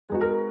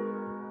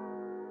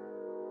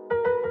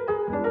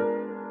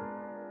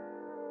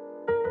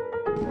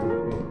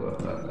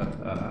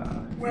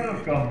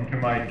Welcome to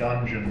my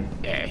dungeon.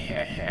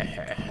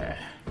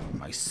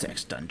 My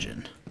sex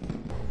dungeon.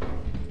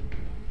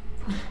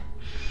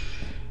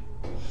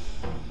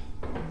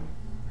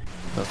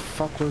 The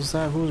fuck was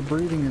that? Who was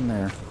breathing in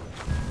there?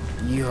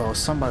 Yo,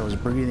 somebody was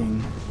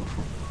breathing.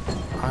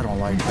 I don't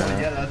like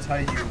that. Yeah, that's how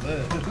you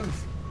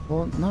live.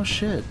 Well, no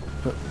shit,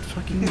 but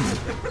fucking.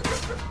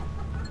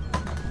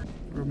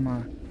 Where my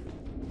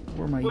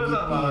What is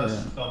that loud yippee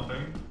ass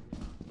thumping?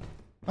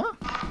 Huh?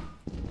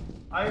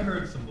 I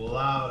heard some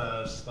loud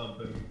ass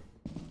thumping.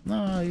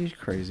 No, you're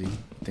crazy.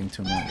 Think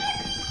too much.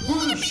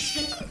 Oh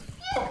shit!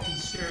 Fucking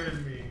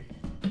scared me.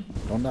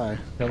 Don't die.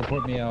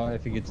 Teleport me out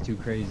if it gets too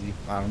crazy.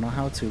 I don't know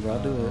how to, but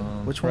I'll do it.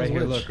 Which one's right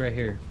here? which? Look right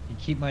here. You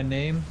keep my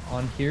name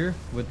on here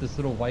with this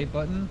little white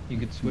button. You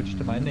can switch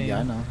to my name. Yeah,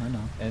 I know.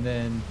 And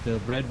then the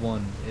red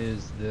one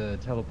is the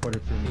teleporter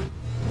for me.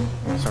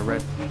 So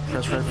red,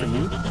 press red for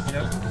you.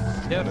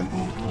 Yep.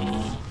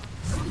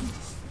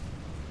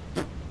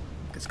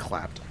 Gets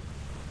clapped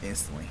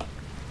instantly.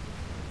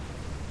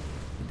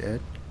 He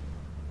dead?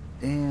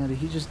 Damn, did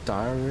he just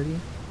die already?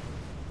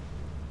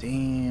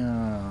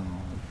 Damn.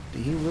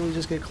 Did he really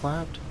just get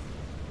clapped?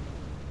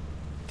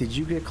 Did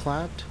you get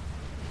clapped?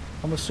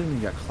 I'm assuming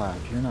you got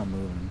clapped. You're not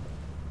moving.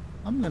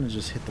 I'm gonna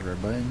just hit the red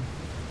button.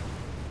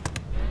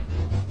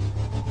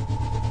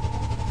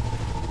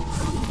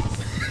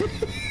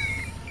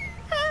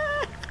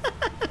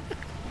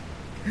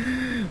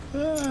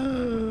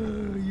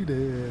 Oh, you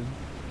did.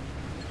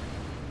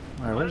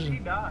 Alright, Why did he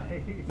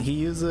die? He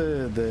used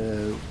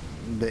the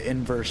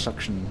inverse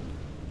suction.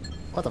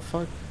 What the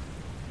fuck?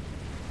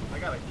 I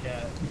got a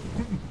cat.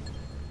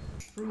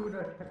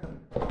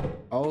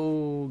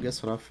 Oh,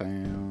 guess what I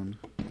found?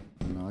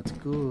 Not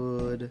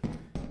good.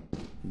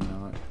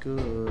 Not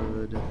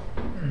good.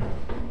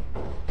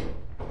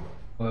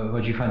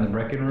 What'd you find? The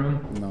wrecking room?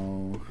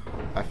 No.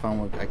 I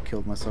found what I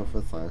killed myself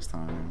with last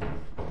time.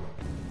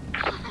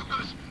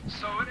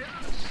 So it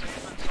isn't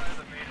safe inside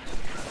the main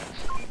entrance.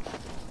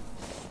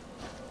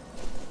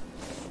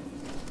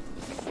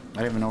 I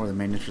didn't even know where the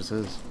main entrance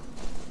is.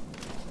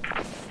 Good,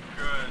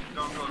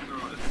 don't go through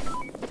it.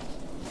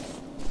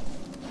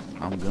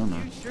 I'm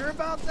gonna. You sure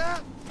about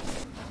that?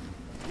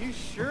 You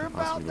sure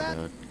about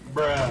that?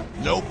 Bruh.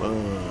 Nope.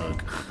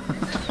 Bug.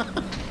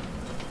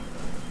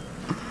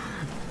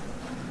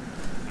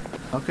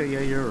 Okay,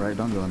 yeah, you're right.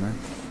 Don't go in there.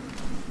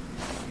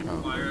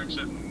 Oh. Fire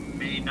exit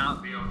may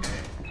not be okay.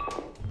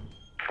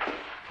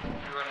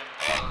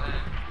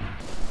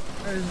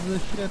 Where's the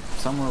ship?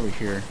 Somewhere over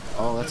here.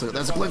 Oh, that's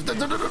a cliff. No,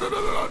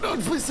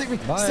 please save me.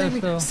 Save me.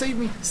 Save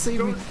me.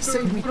 Save me.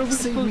 Save me.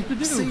 Save me.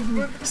 Save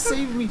me.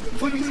 Save me.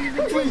 Please.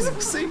 Please.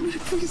 Save me.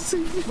 Please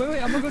save me.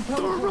 Wait, I'm gonna go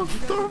teleport.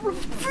 Throw him.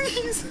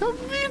 Please help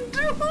me.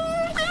 No.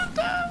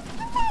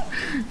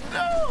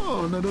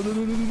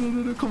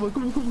 Come on.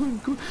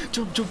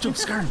 Jump.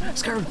 Scar him. No.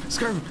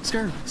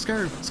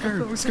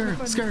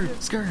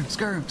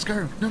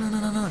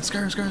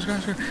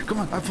 Come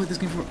on. I've played this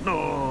game before.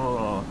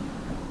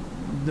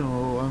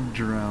 No, I'm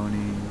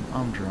drowning,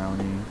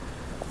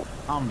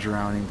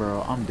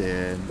 bro. I'm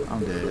dead.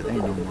 Ain't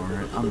no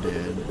more. I'm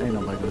dead. Ain't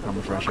nobody gonna come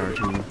to fresh air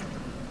to me.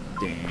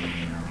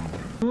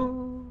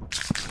 Damn.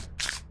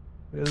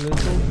 The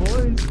little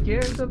boy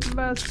scared the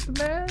masked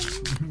man.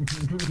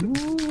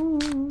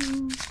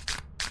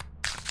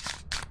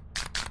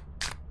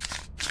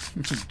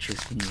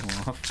 Tricking you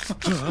off.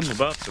 I'm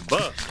about to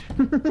bust.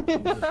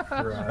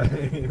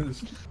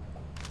 Christ.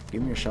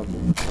 Give me your shovel.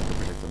 I can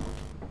protect them.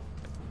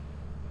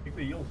 Take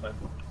the yield sign.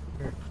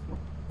 Here.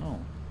 No,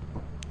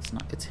 it's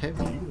not. It's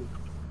heavy.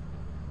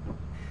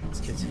 It's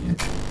heavy.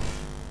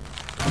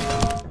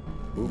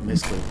 Ooh,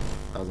 misclick.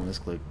 That was a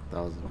misclick.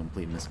 That was a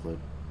complete misclick.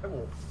 I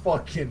will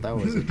fucking. That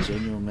was a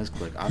genuine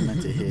misclick. I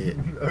meant to hit.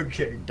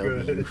 Okay,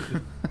 W. good.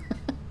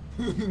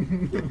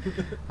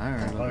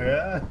 Alright. Oh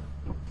yeah?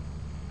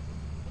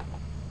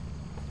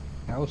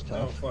 That was Oh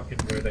tough. fucking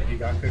weird that he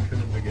got cooked for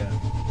them again.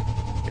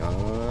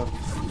 Yup.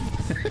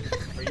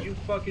 Are you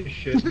fucking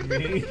shitting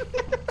me?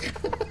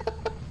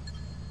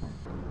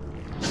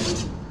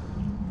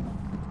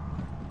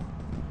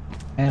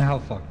 And how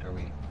fucked are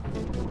we?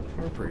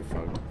 We're pretty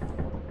fucked.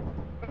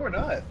 No, we're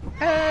not.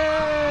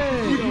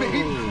 Hey! We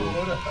made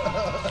quota.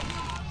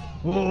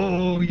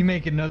 Whoa, you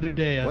make another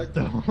day, What?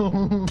 Esto.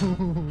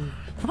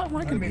 Why am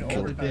I gonna be mean,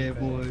 killed? Another day,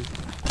 boy.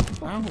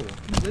 Ow. You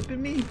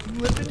lipping me? You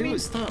lipping me?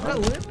 Dude, stop. Is that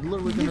I'm lip?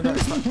 literally gonna die.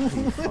 Stop.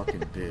 You fucking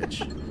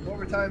bitch.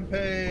 Overtime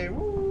pay.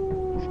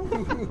 Woo!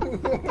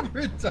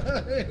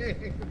 Overtime.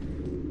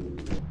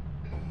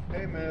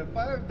 Hey man,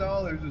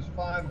 $5 is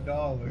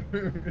 $5.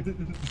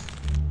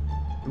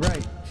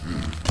 Right.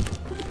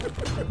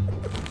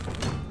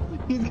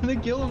 He's gonna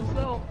kill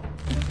himself.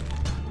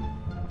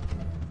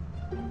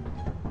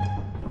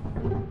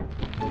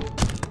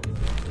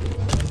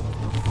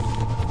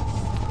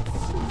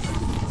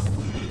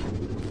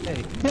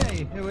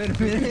 Hey, wait a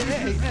minute.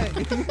 Hey.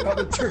 How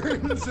the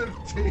turns of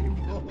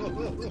table.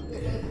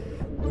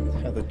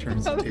 How the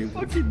turns the table.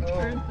 Fucking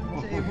turn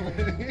the table.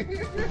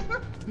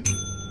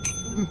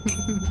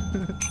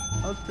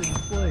 I'll take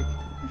flick.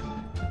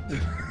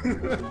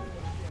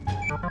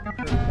 Oh,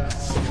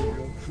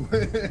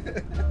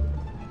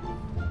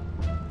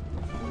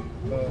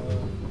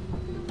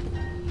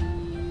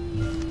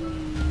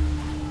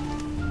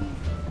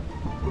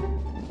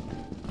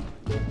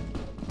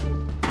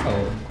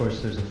 of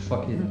course there's a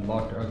fucking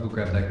locked door. I'll go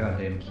grab that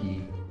goddamn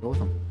key. Go with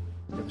him.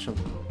 Get the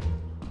shovel.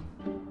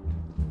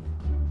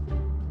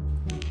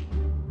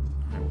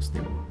 I will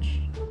stay watch.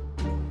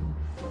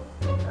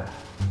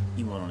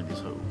 You want one of these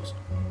hoes.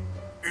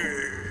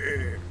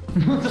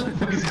 What the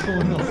fuck is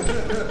going on?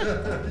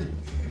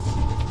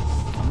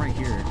 I'm right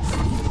here.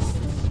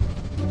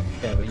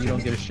 Yeah, but you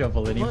don't get a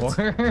shovel anymore.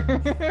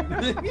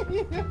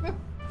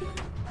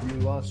 You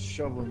lost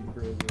shoveling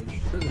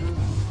privilege.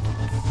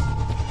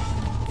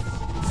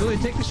 Billy,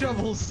 take the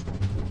shovels.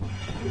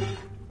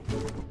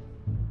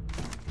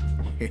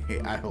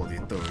 I hold the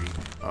authority.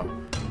 Oh,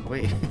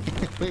 wait.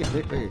 wait.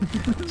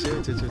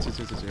 Chill. Take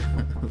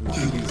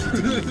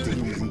it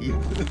easy.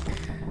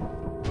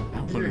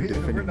 I'm gonna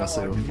defend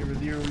myself.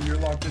 You're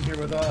locked in here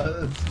with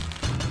us.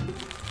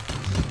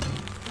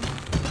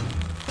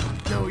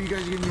 No, you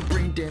guys are giving me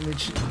brain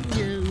damage.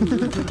 No.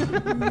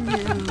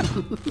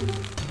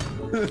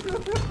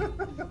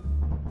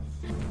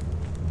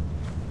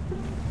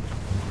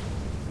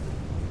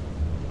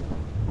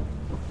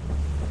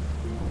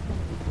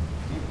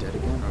 Dead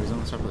again? Oh, he's on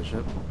the top of the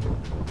ship?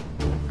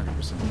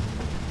 100%.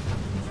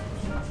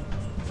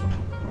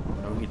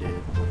 Oh, he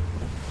did.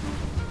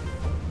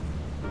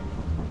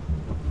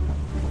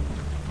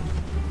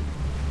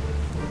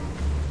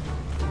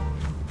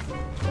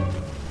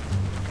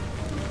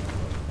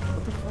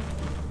 What the fuck?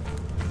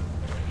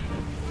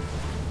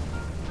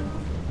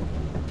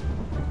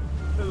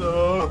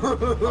 Hello.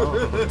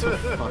 Oh, what the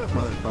fuck,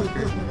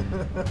 motherfucker.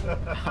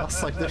 I was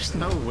like, there's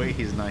no way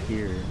he's not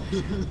here.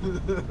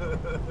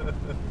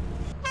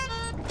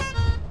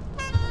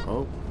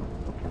 Oh.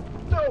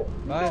 No.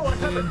 Bye,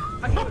 Julian.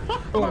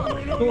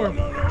 Thor.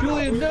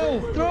 Julian,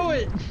 no! Throw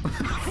it!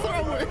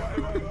 Throw it!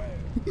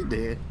 He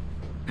did.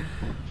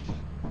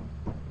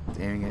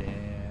 Dang it.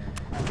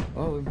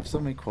 Oh, we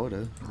still made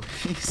quota.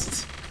 At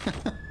least.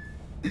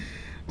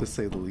 To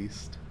say the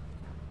least.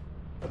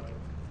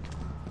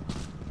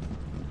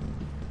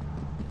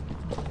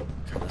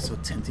 God, that's so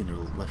tempting to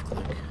left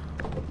click.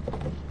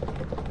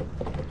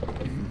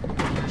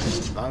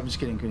 I'm just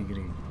kidding.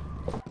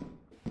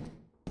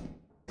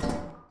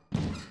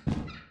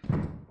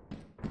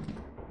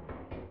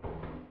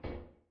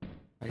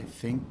 I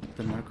think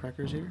the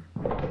Nutcracker's here.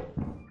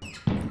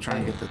 I'm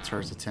trying to get the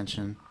turret's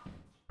attention.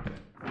 I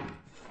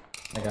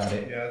got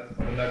it. Yeah,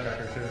 the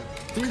Nutcracker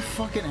too. You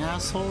fucking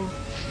asshole!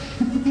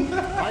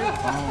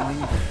 Oh,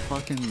 you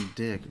fucking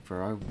dick,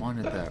 bro. I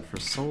wanted that for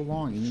so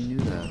long, and you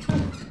knew that.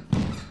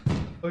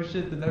 Oh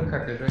shit, the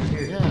Nutcracker's right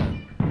here.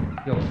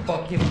 Yeah. Yo,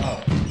 fuck him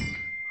up.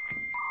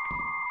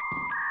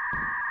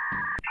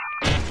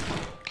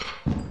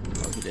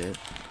 Oh, he did.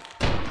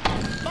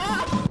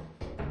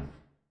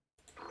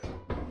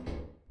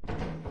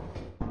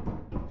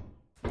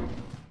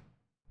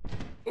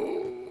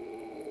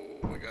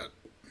 Oh my god.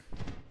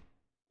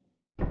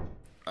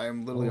 I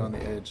am literally on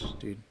the edge,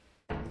 dude.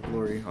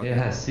 Glory. Okay.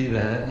 Yeah, I see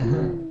that.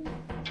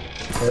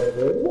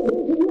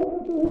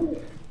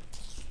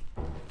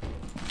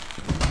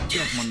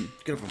 Get off him.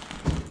 Get off him.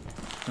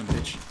 Dumb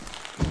bitch.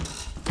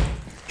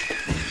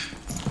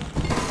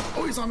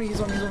 Oh, he's on me.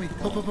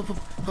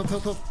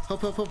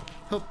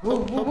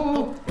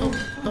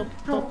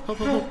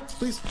 Help.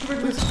 Please.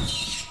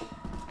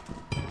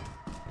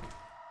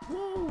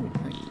 Whoa.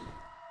 Thank you.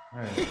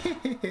 Alright.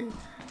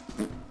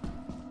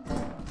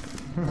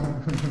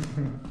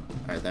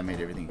 Alright, that made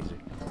everything easier.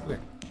 Okay.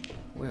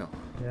 Well.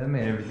 Yeah, that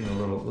made everything a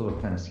little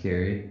kind of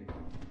scary.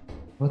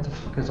 What the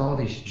fuck is all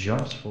these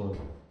jumps for?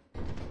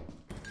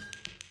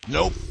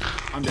 Nope.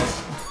 I'm dead.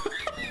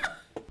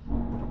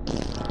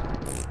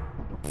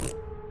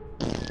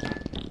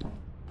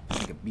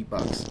 Like a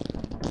beatbox.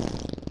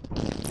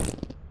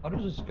 How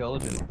does a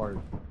skeleton fart?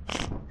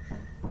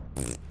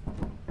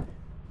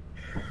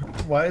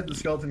 Why did the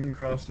skeleton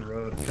cross the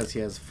road? Because he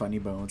has funny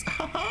bones.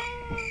 No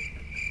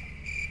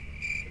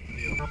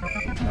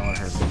one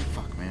heard me.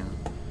 Fuck, man.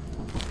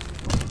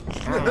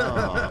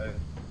 Oh.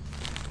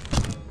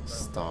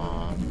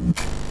 Stop.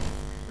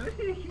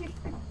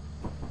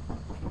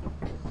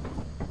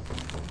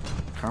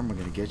 Karma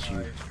gonna get you.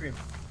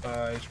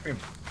 Ice cream.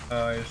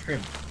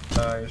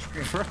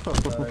 Bro,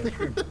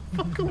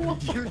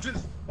 You're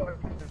just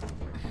fucking...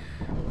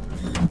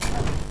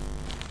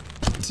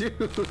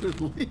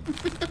 dude, leave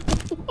me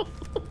alone.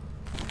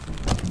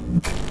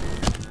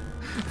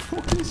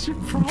 What is your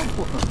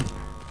problem?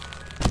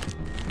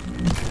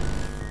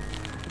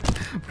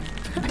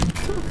 Back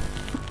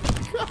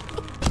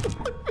the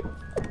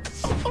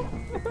fuck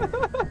up.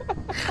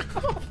 Oh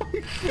my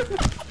god.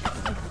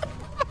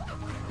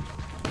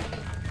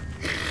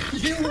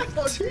 You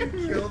fucking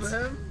killed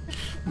him?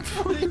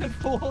 He had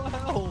full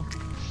health.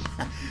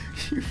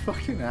 You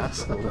fucking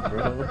asshole,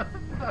 bro.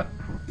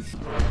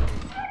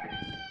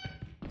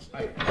 I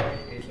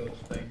hate those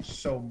things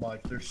so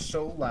much. They're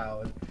so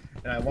loud.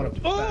 and I want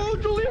to. Oh,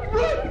 Julian,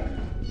 run!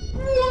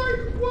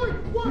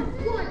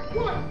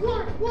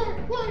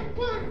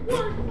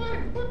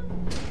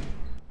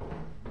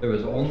 There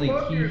was only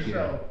Fuck key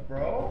yourself, here.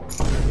 bro.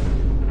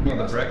 You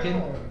the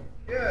Brecken?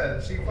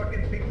 Yeah, she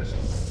fucking peeked this.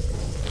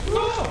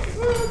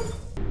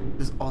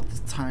 This all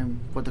this time,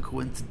 what a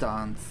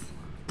coincidence.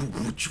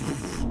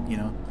 You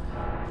know?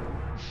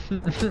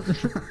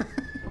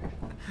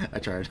 I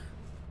tried.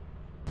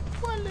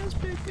 One less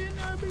bacon,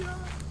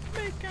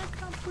 make a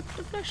come put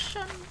the flesh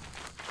on.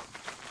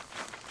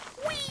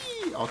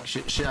 Whee! Oh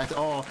shit!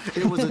 Oh,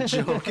 it was a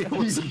joke. It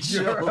was a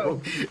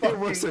joke. It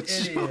was a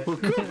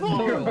joke. Come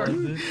on,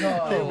 dude.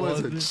 It was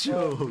a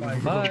joke.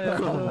 Bro.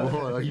 Come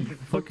on, are you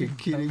fucking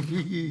kidding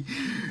me,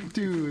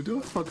 dude?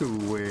 No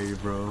fucking way,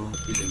 bro.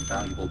 Is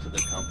invaluable to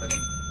the company.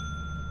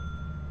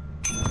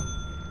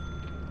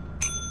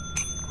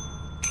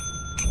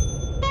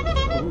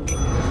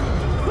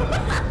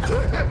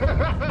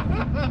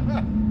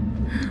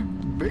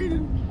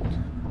 Baden.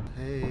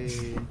 Hey,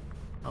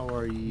 how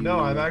are you? No,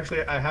 I'm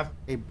actually. I have.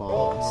 Hey,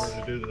 boss.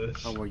 To do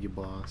this. How are you,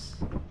 boss?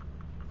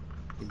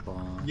 Hey,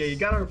 boss. Yeah, you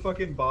got our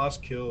fucking boss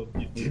killed.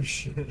 You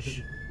dipshit.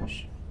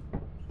 Shh.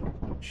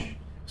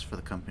 It's for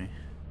the company.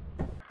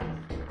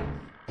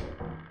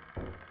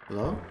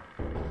 Hello?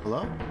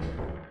 Hello?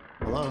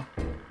 Hello?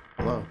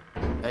 Hello?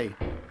 Hey.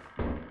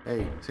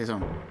 Hey, say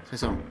something. Say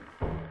something.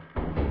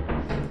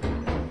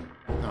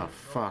 Oh,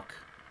 fuck.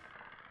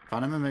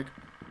 Found a mimic.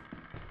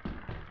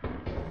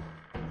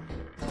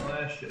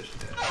 That's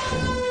just it.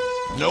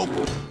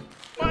 Nope.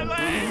 My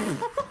leg!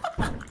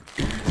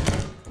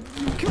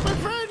 You killed my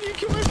friend! You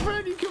killed my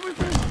friend! You killed my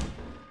friend!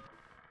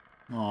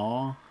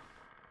 Aw.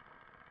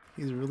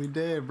 He's really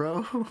dead,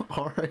 bro.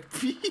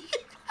 R.I.P.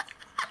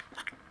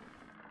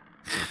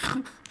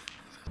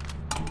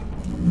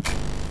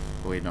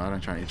 Wait, no, I'm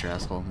trying to eat your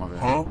asshole. My bad.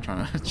 Huh? I'm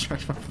trying to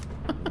charge my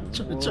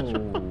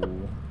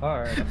phone.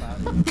 Alright,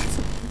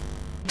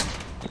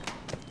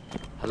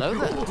 Hello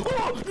there.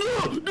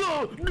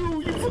 Oh, no,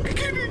 you fucking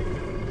kidding me?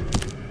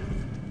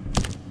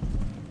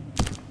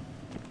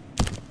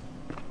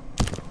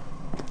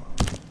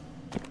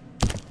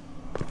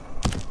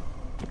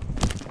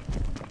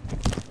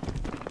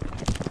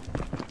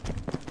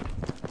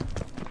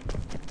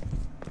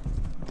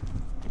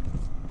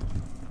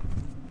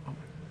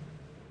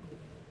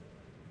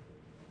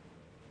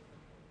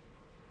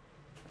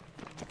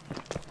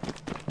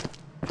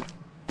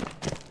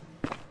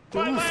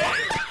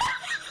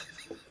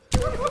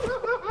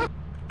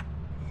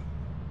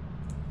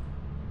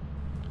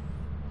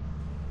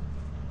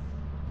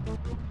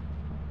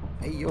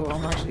 Hey yo,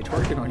 I'm actually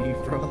twerking on you,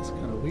 bro. That's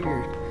kind of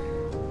weird.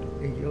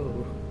 Hey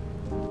yo.